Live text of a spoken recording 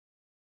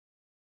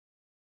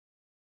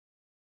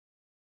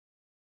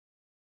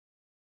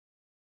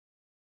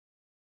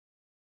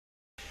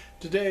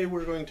Today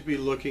we're going to be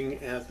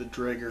looking at the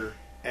Draeger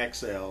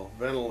XL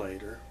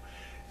ventilator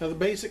and the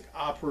basic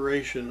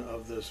operation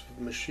of this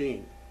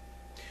machine.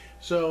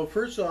 So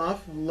first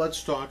off,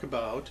 let's talk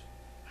about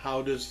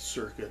how does the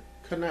circuit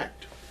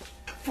connect.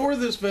 For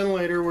this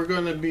ventilator we're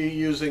going to be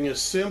using a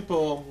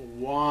simple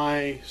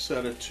Y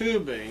set of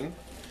tubing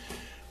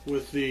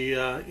with the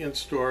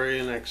in-story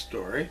and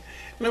X-story.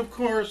 And of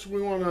course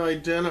we want to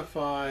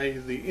identify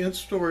the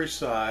in-story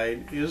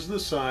side is the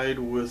side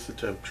with the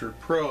temperature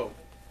probe.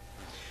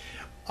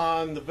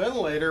 On the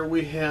ventilator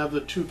we have the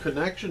two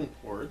connection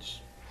ports,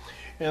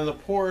 and the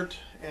port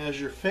as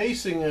you're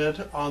facing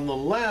it on the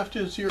left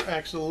is your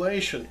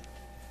exhalation.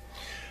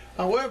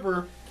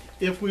 However,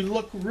 if we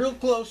look real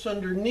close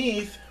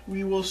underneath,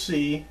 we will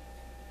see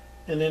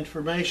an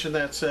information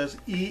that says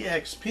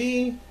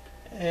EXP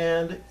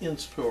and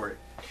in-story.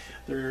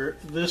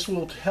 This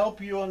will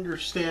help you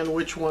understand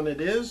which one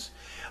it is.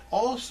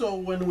 Also,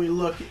 when we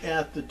look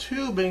at the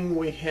tubing,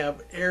 we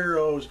have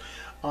arrows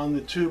on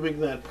the tubing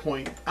that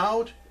point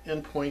out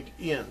and point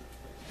in.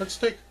 Let's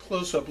take a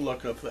close-up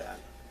look of that.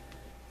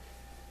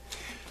 You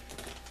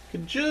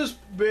can just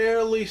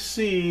barely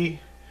see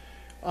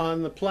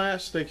on the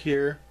plastic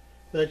here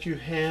that you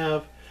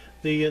have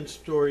the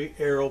in-story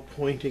arrow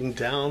pointing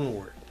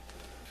downward.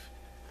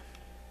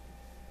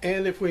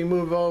 And if we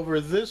move over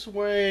this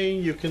way,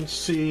 you can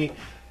see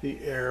the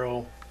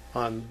arrow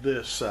on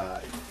this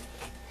side.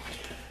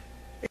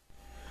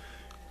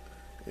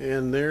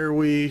 And there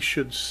we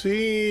should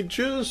see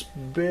just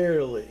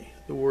barely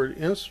the word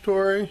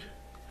in-story,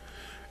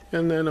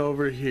 and then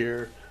over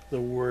here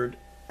the word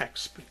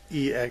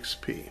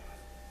EXP.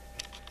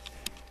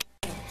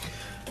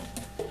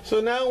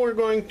 So now we're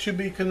going to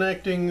be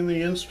connecting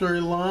the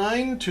in-story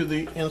line to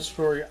the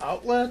in-story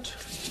outlet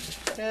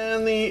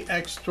and the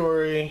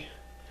X-story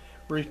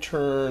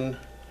return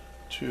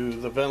to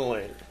the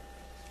ventilator.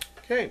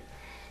 Okay,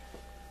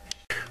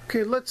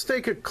 let's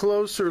take a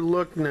closer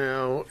look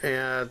now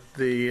at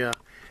the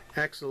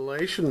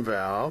exhalation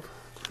valve.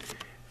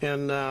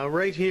 And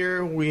right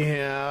here we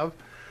have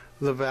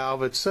the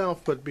valve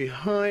itself, but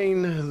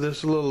behind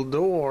this little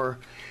door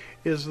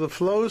is the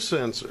flow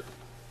sensor.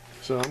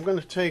 So I'm going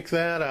to take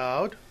that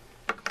out,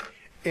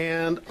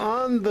 and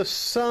on the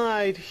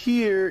side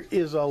here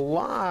is a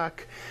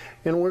lock,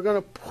 and we're going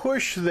to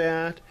push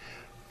that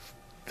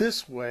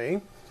this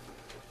way,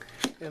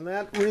 and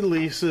that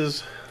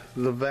releases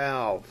the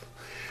valve.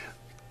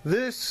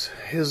 This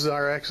is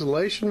our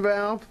exhalation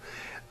valve.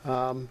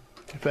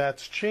 If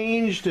that's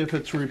changed, if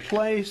it's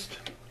replaced,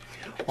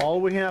 all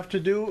we have to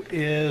do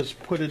is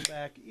put it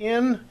back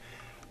in,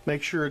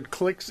 make sure it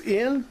clicks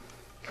in,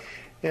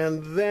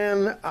 and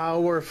then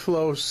our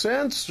flow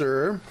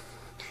sensor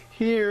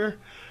here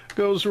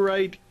goes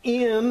right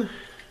in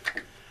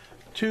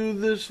to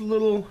this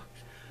little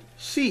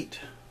seat.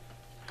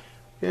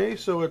 Okay,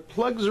 so it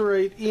plugs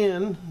right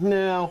in.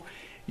 Now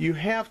you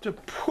have to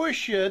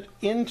push it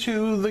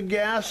into the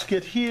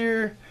gasket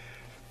here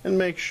and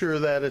make sure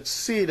that it's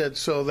seated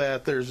so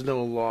that there's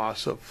no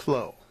loss of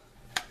flow.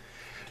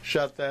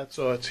 Shut that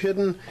so it's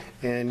hidden,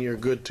 and you're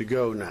good to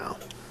go now.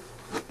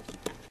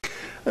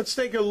 Let's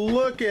take a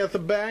look at the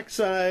back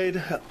side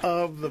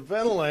of the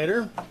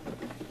ventilator.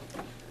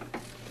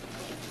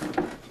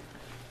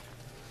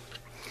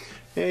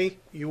 Okay,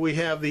 we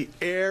have the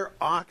air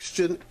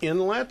oxygen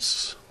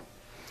inlets,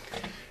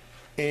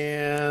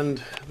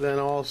 and then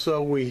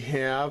also we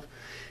have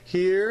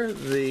here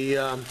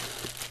the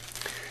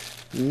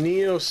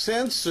Neo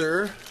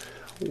sensor,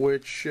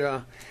 which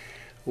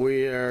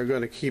we are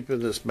going to keep in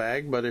this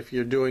bag, but if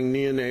you're doing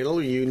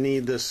neonatal, you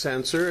need this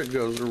sensor. It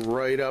goes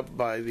right up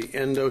by the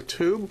endo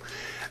tube,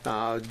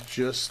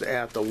 just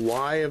at the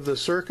Y of the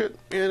circuit,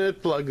 and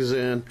it plugs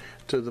in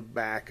to the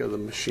back of the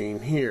machine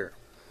here.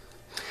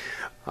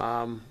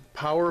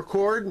 Power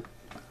cord,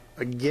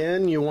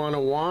 again, you want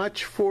to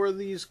watch for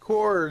these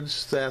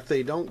cords that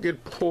they don't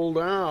get pulled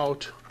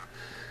out,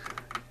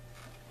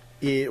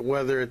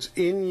 whether it's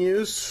in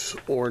use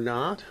or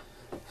not.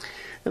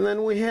 And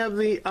then we have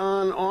the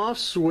on-off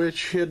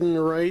switch hidden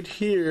right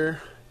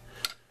here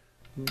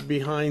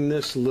behind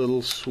this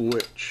little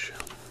switch.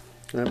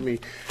 Let me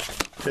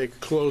take a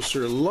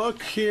closer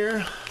look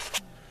here.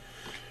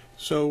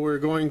 So we're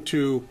going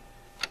to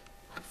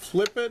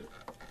flip it,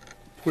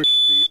 push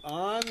the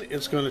on,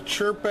 it's going to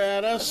chirp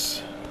at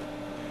us.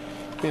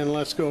 And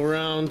let's go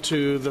around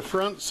to the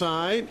front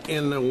side,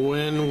 and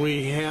when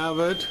we have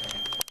it,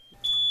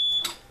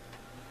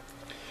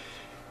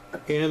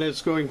 and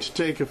it's going to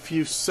take a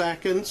few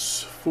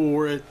seconds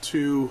for it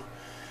to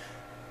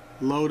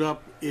load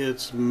up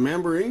its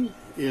memory,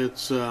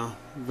 its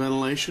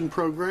ventilation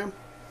program.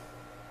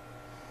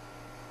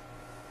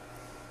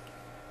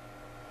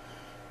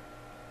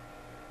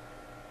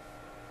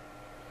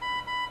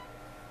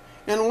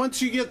 And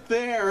once you get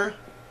there,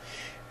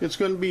 it's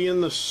going to be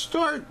in the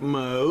start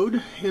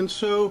mode, and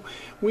so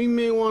we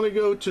may want to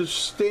go to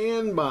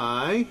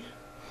standby,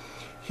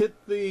 hit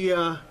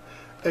the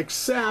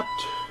accept,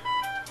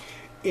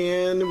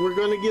 and we're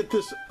going to get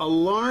this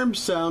alarm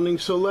sounding,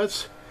 so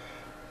let's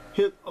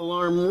hit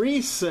alarm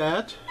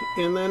reset,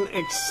 and then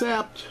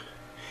accept,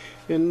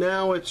 and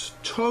now it's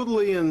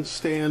totally in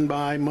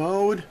standby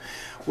mode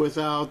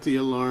without the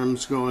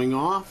alarms going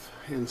off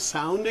and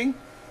sounding.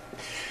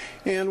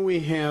 And we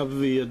have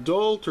the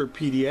adult or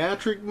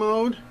pediatric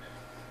mode.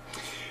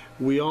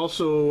 We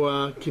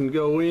also can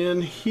go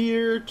in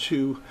here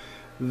to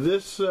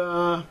this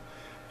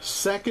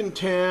second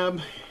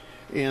tab,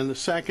 and the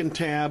second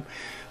tab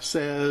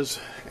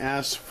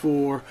asks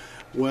for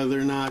whether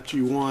or not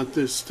you want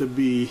this to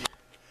be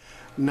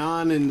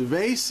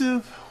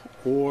non-invasive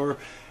or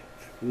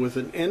with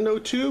an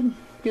endotube.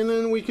 And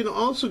then we can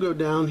also go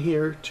down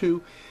here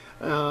to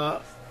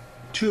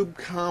tube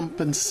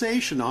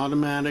compensation,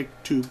 automatic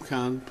tube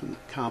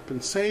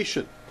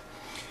compensation.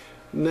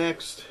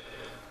 Next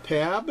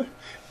tab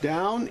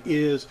down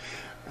is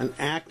an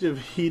active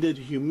heated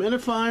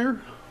humidifier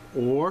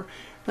or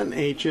an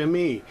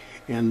HME,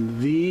 and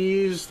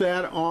these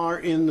that are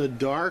in the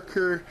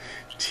darker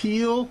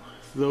teal,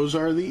 those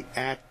are the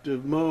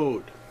active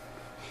mode.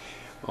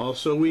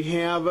 Also, we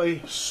have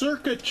a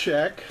circuit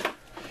check,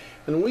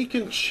 and we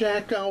can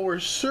check our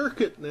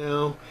circuit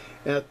now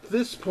at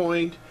this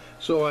point.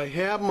 So I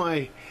have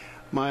my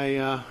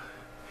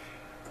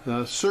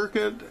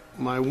circuit,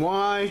 my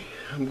Y.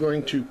 I'm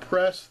going to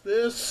press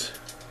this,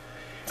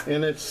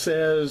 and it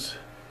says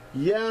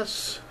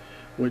yes,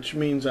 which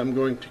means I'm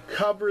going to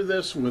cover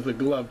this with a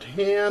gloved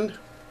hand.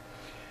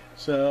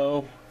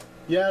 So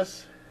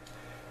yes,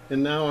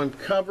 and now I'm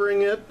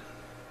covering it,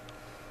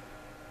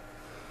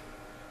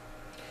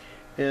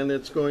 and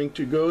it's going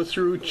to go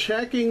through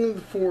checking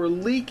for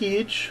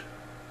leakage,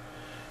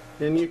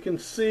 and you can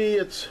see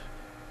it's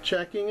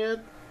checking it,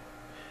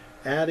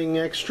 adding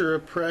extra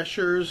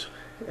pressures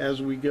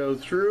as we go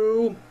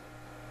through.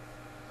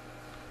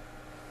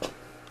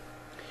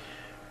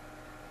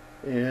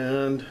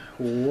 And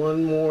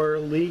one more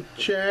leak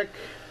check.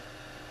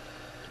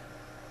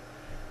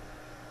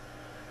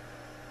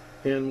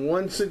 And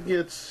once it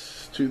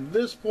gets to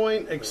this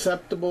point,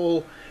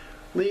 acceptable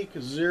leak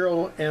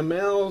 0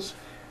 mLs,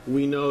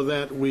 we know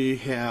that we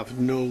have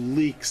no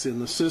leaks in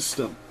the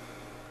system.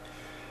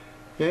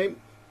 Okay,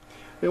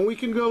 and we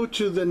can go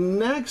to the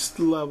next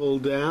level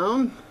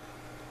down,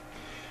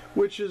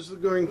 which is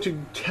going to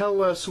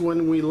tell us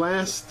when we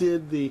last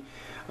did the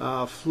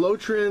flow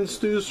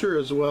transducer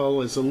as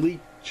well as a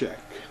leak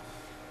check.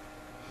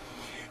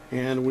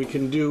 And we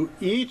can do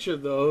each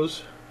of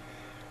those.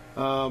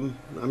 I'm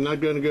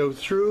not going to go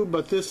through,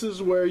 but this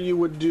is where you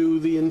would do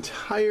the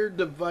entire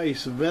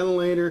device.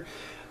 Ventilator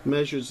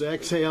measures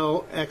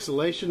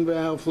exhalation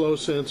valve, flow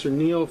sensor,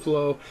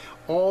 NeoFlow,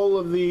 all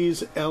of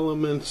these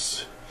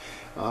elements,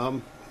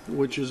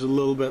 which is a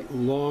little bit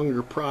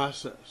longer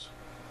process.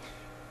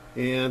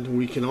 And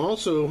we can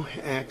also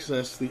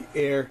access the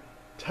air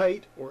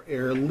tight or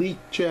air leak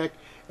check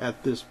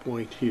at this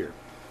point here.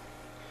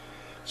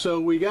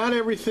 So we got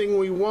everything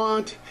we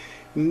want.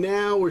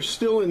 Now we're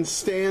still in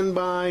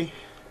standby,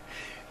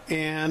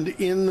 and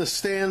in the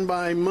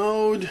standby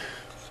mode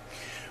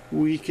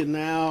we can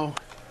now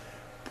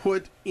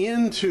put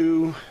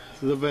into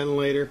the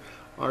ventilator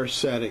our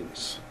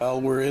settings. While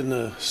we're in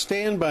the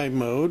standby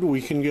mode,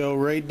 we can go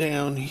right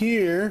down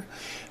here,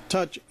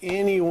 touch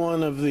any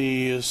one of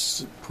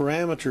these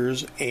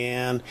parameters,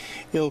 and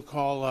it'll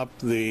call up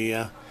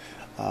the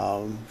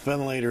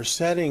ventilator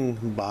setting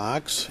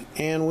box,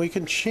 and we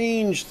can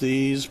change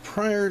these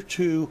prior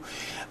to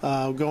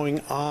going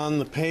on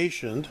the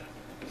patient.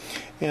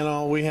 And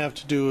all we have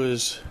to do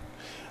is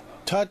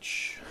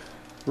touch,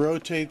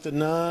 rotate the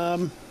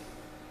knob,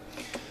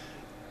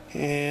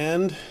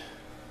 and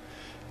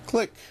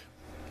click.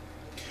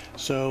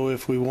 So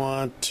if we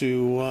want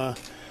to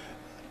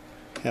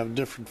have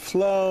different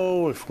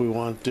flow, if we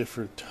want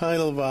different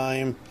tidal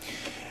volume,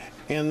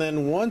 and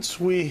then once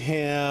we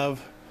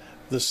have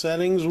the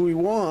settings we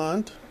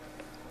want,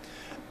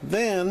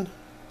 then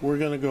we're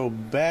going to go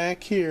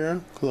back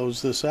here,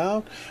 close this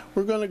out.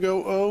 We're going to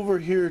go over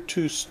here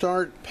to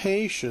start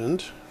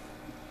patient,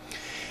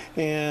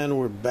 and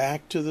we're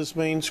back to this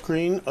main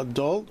screen,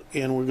 adult,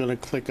 and we're going to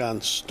click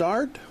on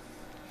start.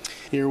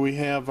 Here we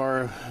have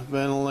our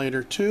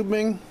ventilator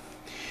tubing,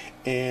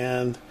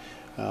 and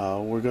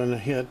we're going to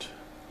hit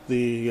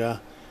the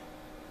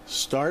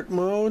start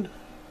mode,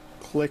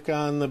 click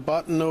on the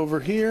button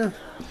over here,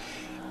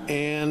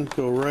 and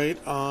go right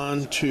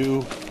on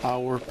to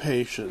our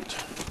patient.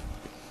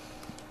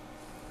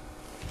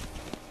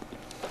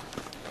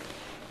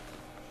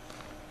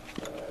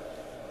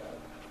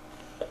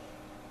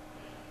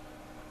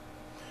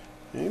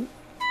 Okay.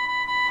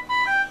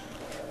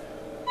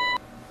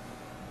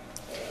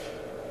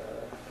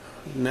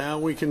 Now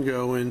we can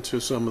go into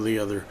some of the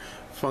other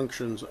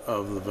functions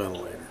of the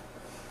ventilator.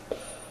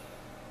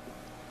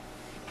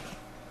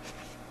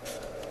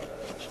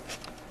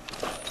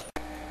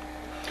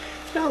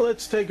 Now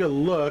let's take a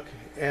look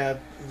at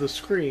the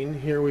screen.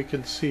 Here we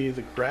can see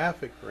the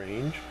graphic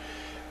range,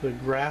 the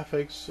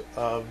graphics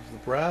of the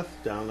breath.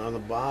 Down on the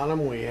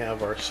bottom we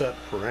have our set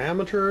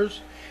parameters,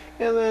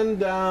 and then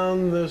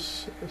down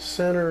this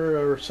center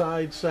or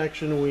side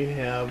section we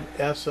have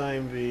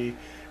SIMV,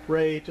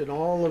 rate, and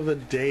all of the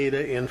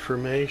data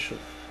information.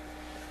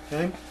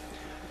 Okay.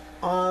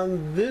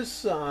 On this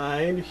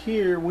side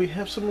here, we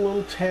have some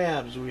little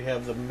tabs. We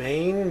have the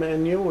main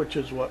menu, which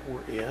is what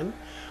we're in.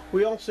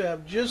 We also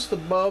have just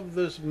above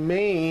this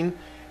main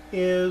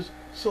is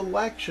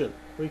selection.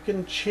 We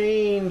can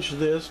change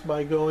this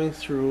by going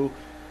through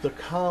the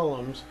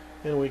columns,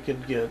 and we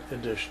can get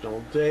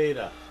additional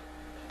data.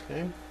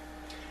 Okay.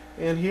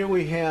 And here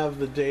we have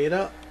the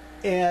data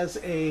as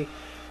a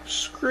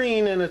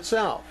screen in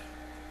itself.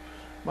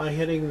 By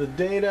hitting the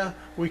data,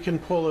 we can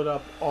pull it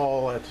up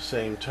all at the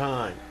same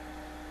time.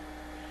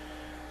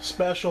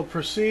 Special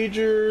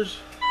procedures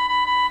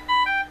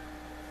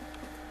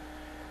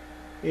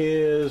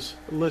is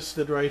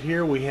listed right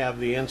here. We have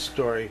the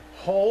in-story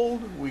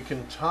hold. We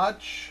can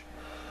touch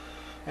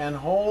and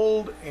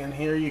hold, and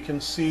here you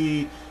can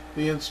see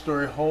the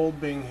in-story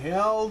hold being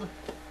held,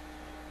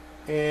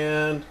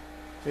 and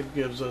it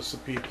gives us a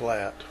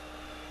P-plat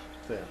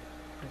then.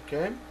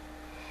 Okay.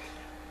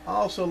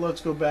 Also,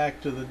 let's go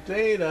back to the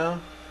data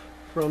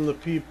from the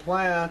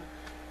P-plat.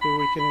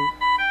 We can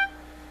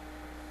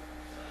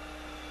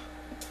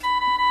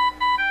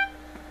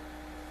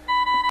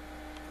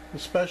the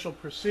special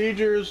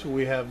procedures.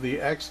 We have the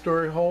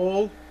X-story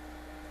hold.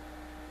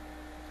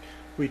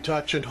 We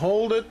touch and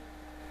hold it,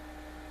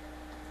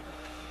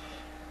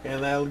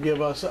 and that'll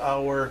give us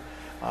our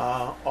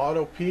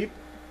auto PEEP.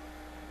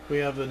 We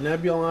have the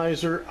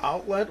nebulizer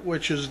outlet,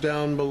 which is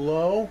down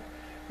below,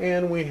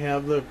 and we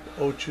have the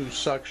O2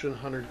 suction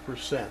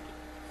 100%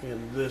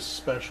 in this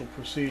special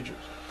procedures.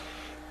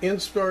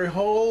 In-story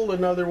hold,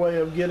 another way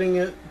of getting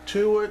it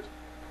to it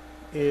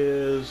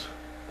is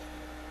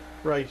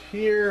right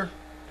here,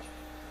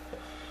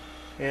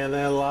 and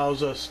that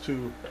allows us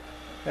to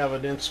have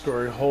an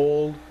in-story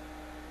hold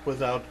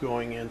without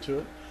going into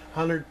it.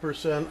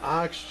 100%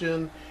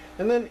 oxygen,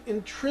 and then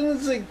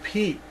intrinsic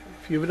PEEP.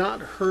 If you've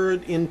not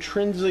heard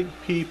intrinsic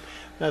PEEP,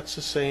 that's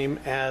the same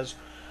as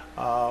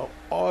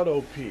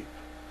auto PEEP.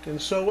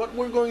 And so what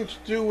we're going to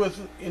do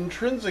with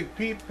intrinsic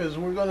PEEP is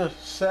we're going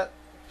to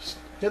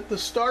hit the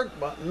start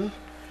button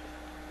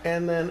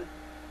and then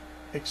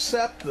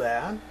accept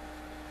that,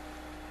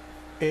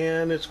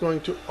 and it's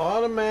going to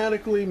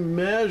automatically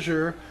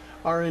measure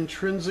our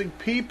intrinsic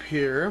PEEP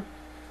here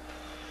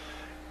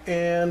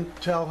and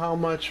tell how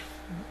much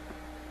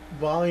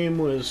volume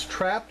was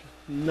trapped.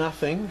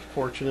 Nothing.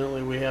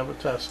 Fortunately, we have a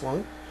test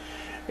lung,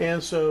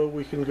 and so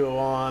we can go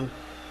on,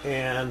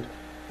 and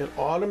it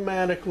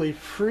automatically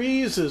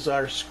freezes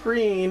our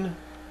screen.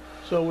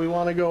 So we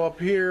want to go up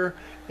here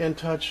and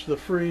touch the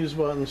freeze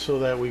button so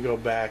that we go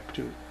back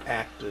to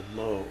active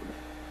mode.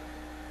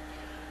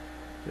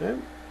 Okay.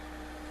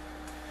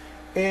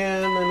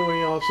 And then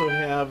we also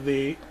have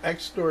the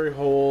X-story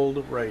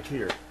hold right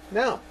here.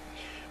 Now,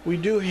 we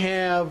do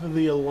have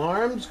the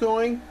alarms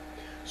going,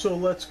 so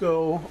let's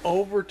go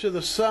over to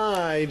the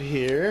side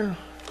here.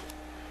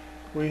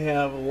 We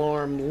have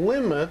alarm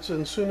limits,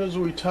 and as soon as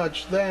we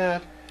touch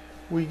that,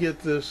 we get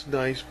this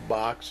nice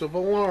box of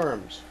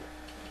alarms.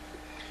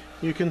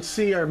 You can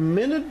see our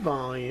minute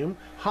volume,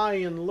 high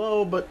and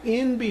low, but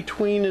in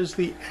between is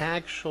the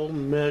actual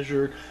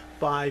measured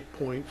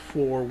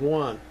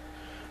 5.41.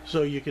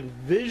 So you can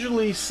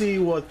visually see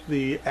what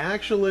the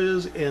actual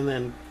is, and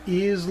then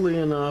easily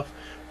enough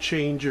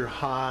change your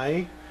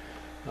high.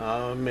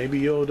 Maybe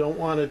you don't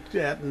want it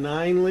at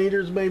 9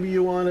 liters, maybe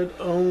you want it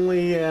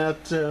only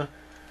at 2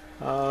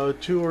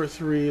 or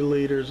 3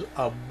 liters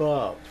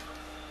above.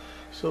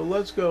 So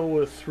let's go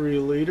with 3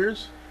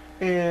 liters,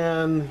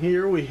 and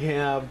here we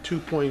have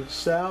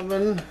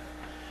 2.7,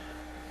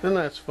 and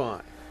that's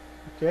fine.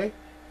 Okay.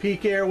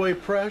 Peak airway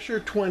pressure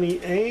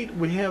 28,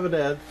 we have it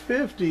at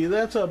 50.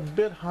 That's a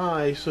bit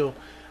high, so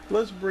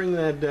let's bring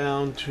that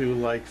down to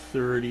like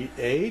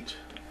 38.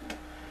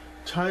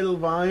 Tidal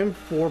volume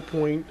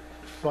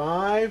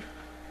 4.5,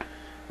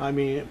 I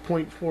mean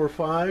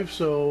 0.45,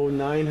 so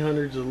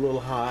 900 is a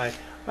little high.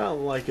 I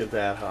don't like it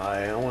that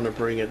high. I want to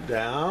bring it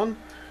down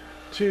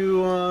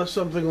to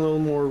something a little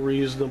more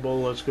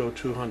reasonable. Let's go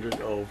 200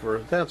 over.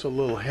 That's a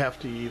little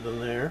hefty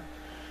even there.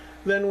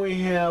 Then we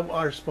have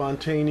our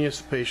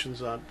spontaneous, the patient's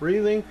not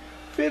breathing.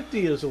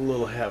 50 is a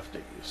little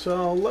hefty.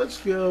 So let's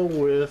go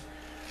with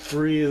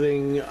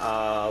breathing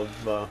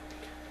of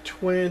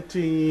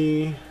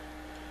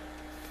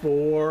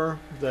 24.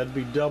 That'd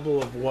be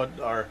double of what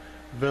our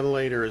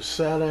ventilator is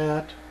set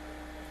at.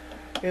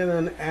 And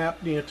then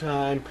apnea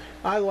time,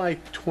 I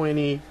like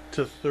 20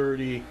 to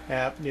 30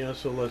 apnea,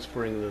 so let's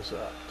bring this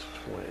up to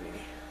 20.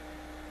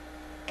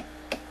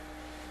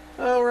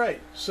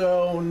 Alright,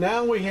 so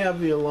now we have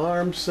the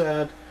alarm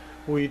set.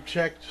 We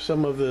checked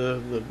some of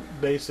the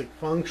basic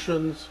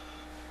functions.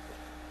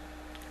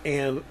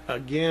 And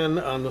again,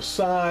 on the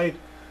side,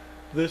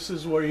 this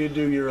is where you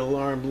do your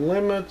alarm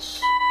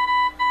limits.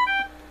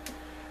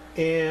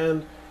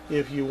 And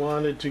if you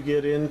wanted to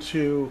get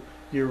into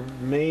your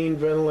main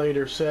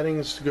ventilator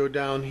settings, to go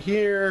down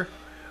here,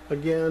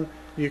 again,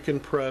 you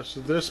can press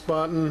this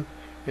button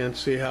and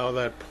see how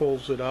that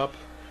pulls it up.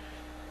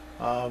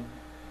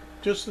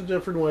 just a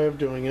different way of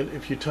doing it.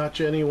 If you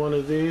touch any one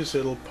of these,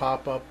 it'll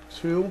pop up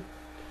too.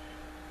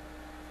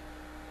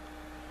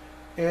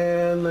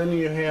 And then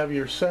you have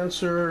your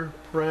sensor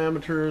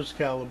parameters,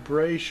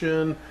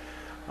 calibration,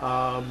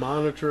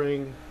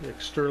 monitoring,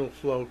 external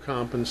flow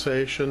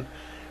compensation.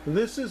 And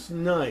this is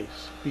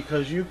nice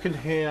because you can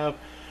have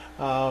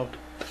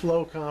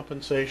flow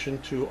compensation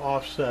to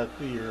offset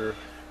your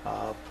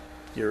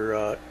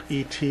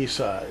ET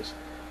size.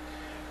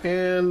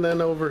 And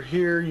then over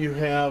here you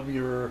have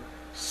your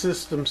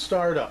system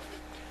startup.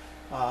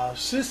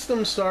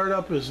 System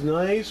startup is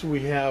nice.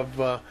 We have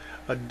a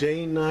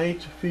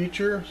day-night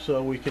feature,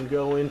 so we can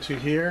go into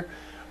here.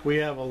 We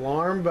have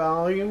alarm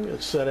volume.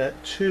 It's set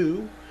at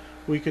 2.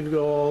 We can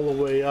go all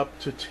the way up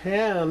to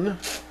 10,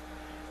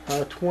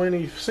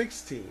 20,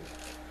 16.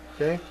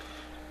 Okay,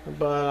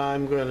 but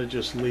I'm going to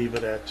just leave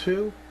it at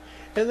 2.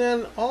 And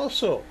then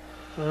also,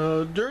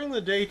 during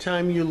the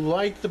daytime, you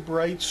like the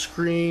bright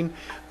screen,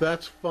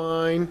 that's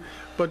fine,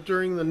 but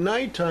during the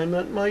nighttime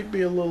that might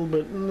be a little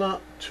bit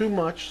not too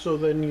much, so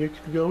then you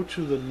can go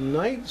to the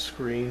night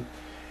screen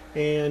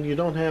and you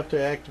don't have to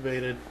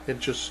activate it, it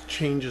just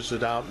changes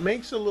it out,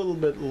 makes a little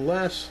bit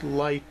less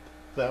light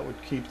that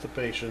would keep the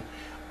patient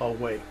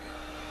awake.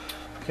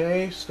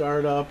 Okay,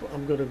 start up.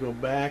 I'm going to go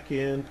back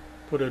in,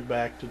 put it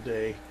back to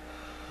day,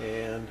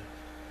 and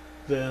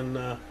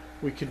then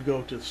we can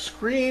go to the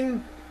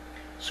screen.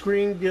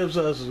 Screen gives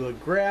us the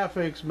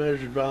graphics,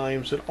 measured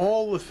volumes, and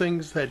all the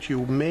things that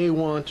you may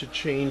want to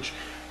change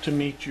to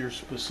meet your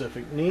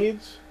specific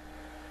needs.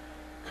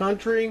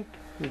 Country,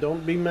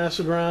 don't be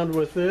messing around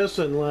with this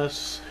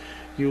unless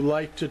you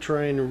like to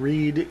try and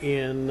read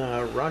in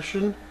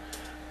Russian,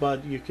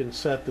 but you can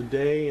set the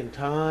day and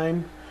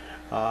time,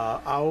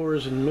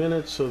 hours and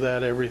minutes, so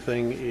that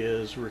everything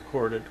is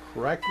recorded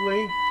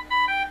correctly.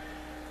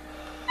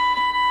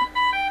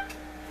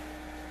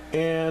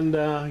 And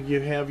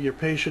you have your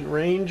patient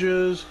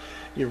ranges,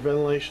 your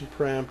ventilation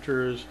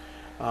parameters,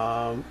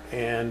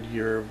 and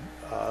your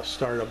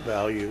startup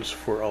values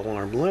for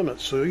alarm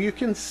limits. So you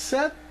can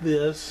set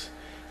this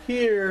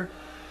here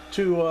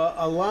to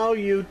allow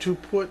you to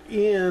put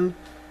in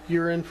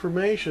your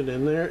information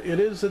in there. It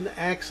is an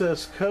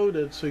access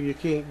coded, so you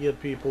can't get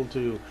people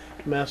to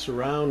mess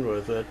around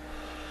with it.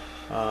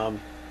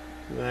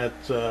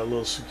 That's a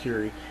little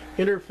security.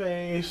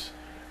 Interface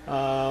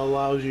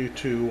allows you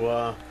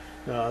to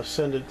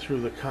send it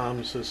through the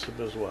comm system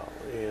as well,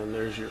 and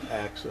there's your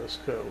access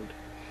code.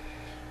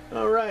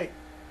 Alright,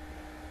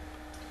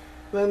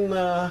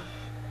 then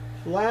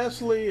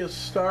lastly is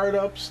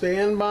startup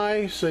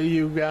standby. Say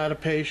you've got a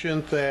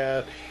patient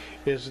that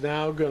is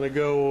now going to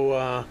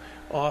go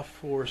off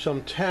for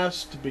some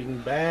test being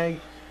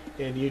bagged,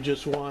 and you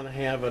just want to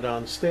have it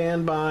on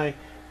standby.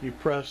 You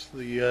press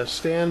the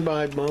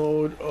standby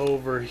mode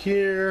over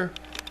here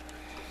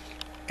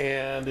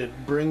and it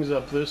brings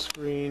up this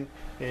screen,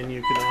 and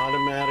you can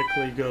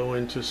automatically go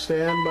into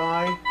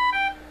standby.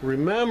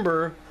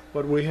 Remember,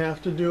 what we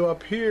have to do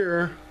up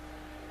here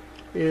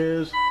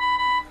is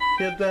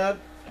hit that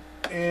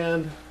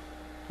and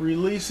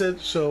release it,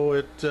 so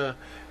it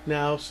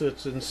now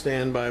sits in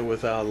standby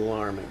without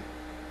alarming.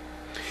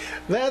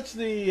 That's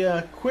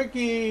the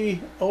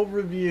quickie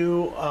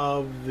overview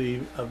of the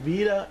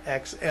Evita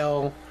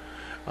XL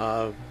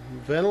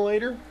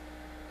ventilator,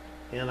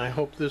 and I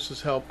hope this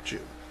has helped you.